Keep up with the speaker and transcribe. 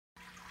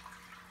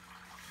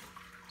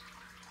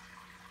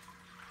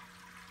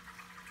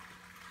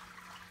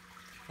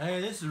Hey,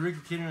 this is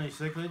Peacock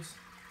Cichlids.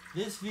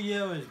 This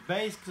video is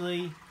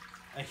basically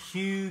a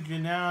huge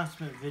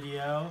announcement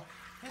video.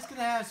 It's going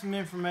to have some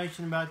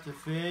information about the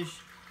fish,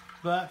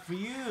 but for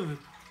you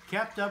who've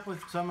kept up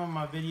with some of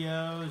my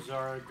videos or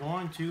are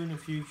going to in the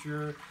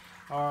future,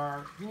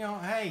 or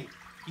hey,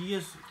 you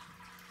just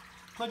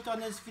clicked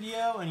on this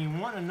video and you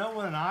want to know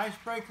what an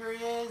icebreaker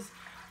is,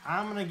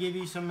 I'm going to give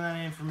you some of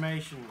that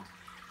information.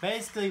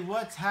 Basically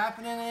what's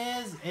happening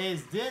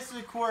is this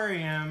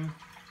aquarium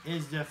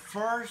is the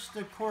first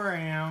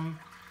aquarium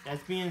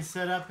that's being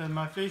set up in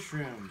my fish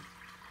room.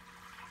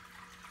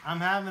 I'm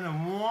having a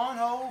one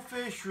whole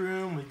fish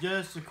room with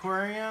just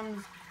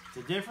aquariums.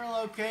 It's a different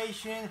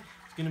location.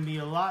 It's going to be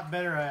a lot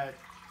better at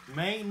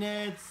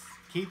maintenance,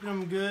 keeping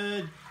them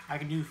good. I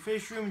can do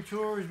fish room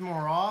tours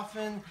more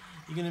often.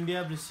 You're going to be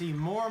able to see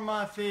more of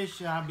my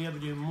fish. I'll be able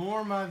to do more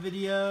of my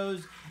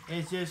videos.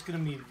 It's just going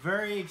to be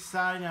very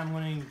exciting. I'm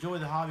going to enjoy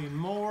the hobby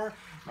more.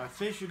 My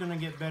fish are going to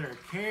get better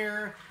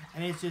care,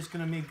 and it's just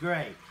going to be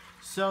great.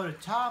 So to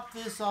top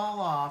this all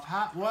off,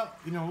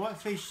 what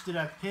fish did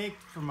I pick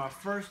for my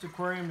first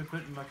aquarium to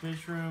put in my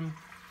fish room?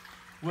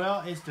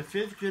 Well, it's the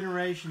 5th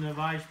generation of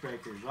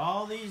icebreakers.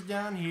 All these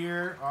down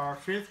here are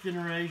 5th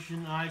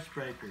generation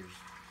icebreakers.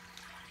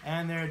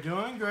 And they're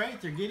doing great.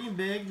 They're getting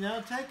big. Now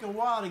it'll take a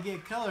while to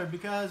get color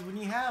because when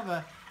you have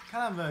a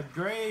kind of a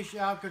grayish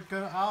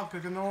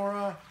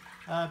alcacanora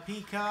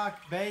peacock,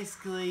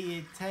 basically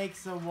it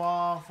takes a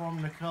while for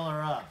them to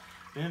color up.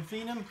 Been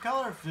feeding them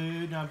color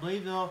food, and I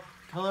believe they'll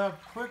color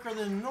up quicker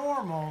than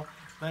normal,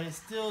 but it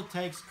still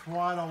takes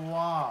quite a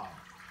while.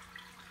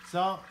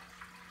 So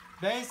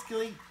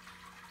basically,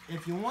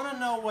 if you want to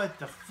know what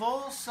the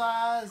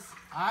full-size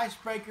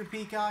icebreaker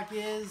peacock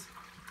is,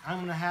 I'm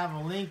going to have a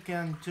link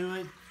to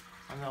it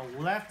on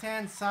the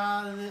left-hand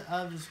side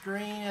of the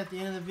screen at the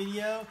end of the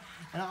video.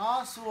 And I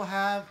also will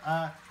have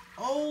a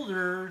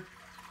older,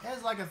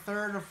 it's like a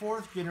 3rd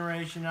or 4th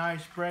generation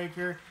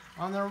icebreaker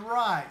on the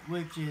right,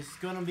 which is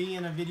going to be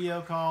in a video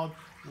called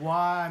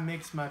Why I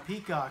Mix My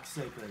Peacock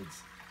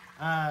Cichlids.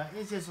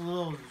 It's just a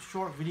little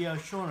short video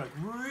showing a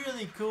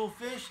really cool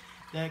fish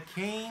that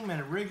came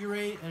and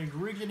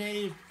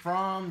originated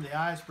from the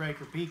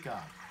icebreaker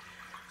peacock.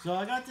 So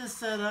I got this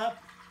set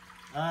up.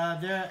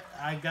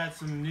 I got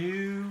some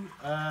new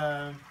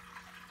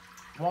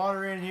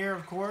water in here,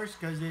 of course,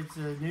 because it's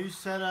a new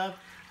setup.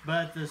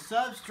 But the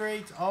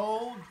substrate's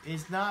old.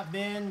 It's not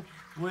been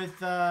with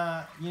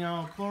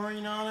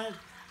chlorine on it.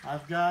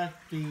 I've got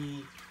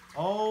the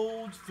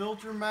old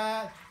filter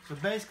mat. So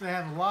basically, I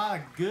have a lot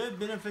of good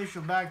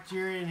beneficial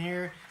bacteria in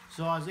here.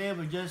 So I was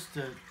able just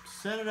to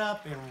set it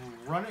up and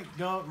run it,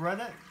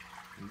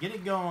 and get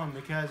it going,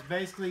 because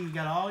basically you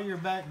got all your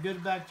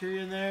good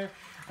bacteria in there.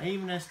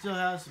 I still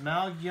have some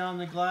algae on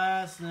the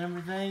glass and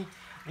everything.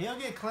 And it'll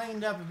get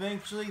cleaned up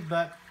eventually,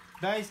 but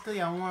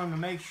basically I wanted to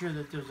make sure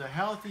that there's a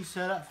healthy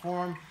setup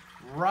for them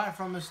right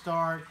from the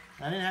start.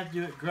 I didn't have to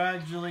do it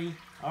gradually.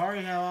 I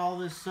already have all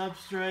this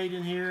substrate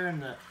in here,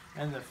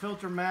 and the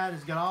filter mat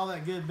has got all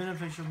that good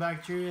beneficial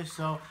bacteria.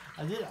 So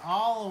I did it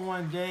all in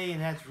one day,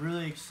 and that's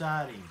really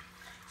exciting.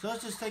 So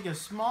let's just take a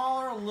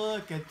smaller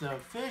look at the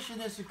fish in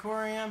this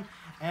aquarium.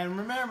 And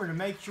remember to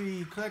make sure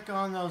you click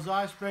on those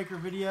icebreaker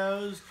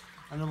videos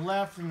on the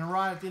left and the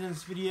right at the end of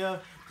this video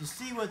to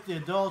see what the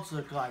adults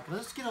look like.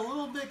 Let's get a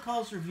little bit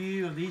closer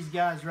view of these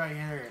guys right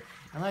here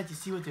and let you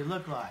see what they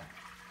look like.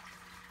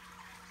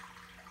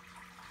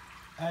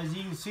 As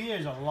you can see,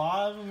 there's a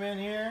lot of them in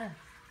here.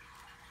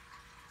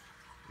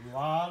 A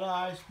lot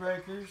of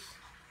icebreakers.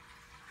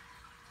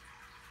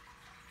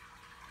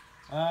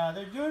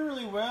 They're doing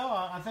really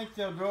well. I think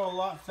they'll grow a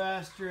lot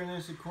faster in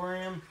this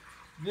aquarium.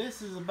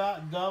 This is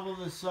about double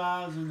the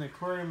size of the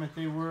aquarium that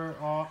they were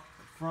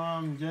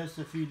from just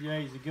a few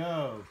days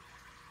ago.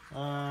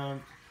 So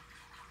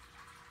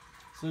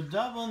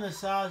doubling the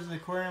size of the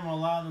aquarium will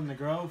allow them to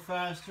grow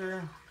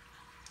faster,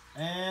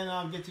 and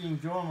I'll get to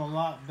enjoy them a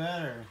lot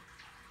better.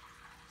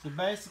 So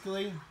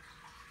basically,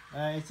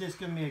 it's just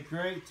going to be a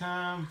great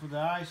time for the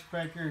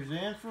icebreakers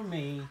and for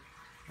me,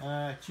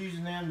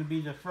 choosing them to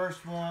be the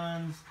first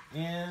ones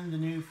in the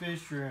new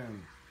fish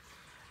room.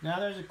 Now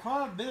there's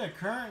quite a bit of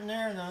current in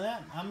there. Now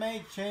that I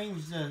may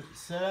change the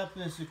setup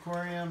in this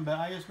aquarium, but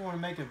I just want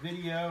to make a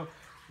video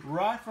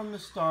right from the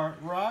start,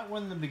 right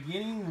when the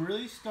beginning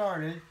really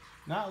started,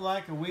 not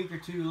like a week or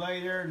two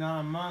later,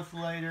 not a month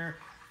later,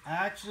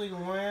 actually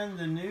when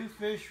the new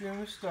fish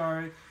room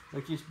started,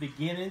 which is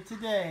beginning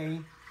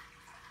today,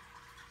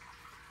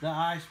 the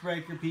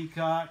Icebreaker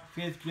Peacock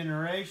 5th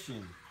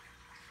generation.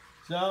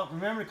 So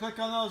remember to click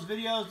on those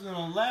videos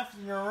on the left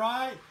and the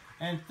right.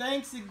 And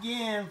thanks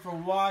again for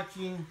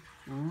watching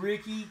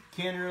Peacock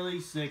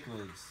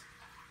Cichlids.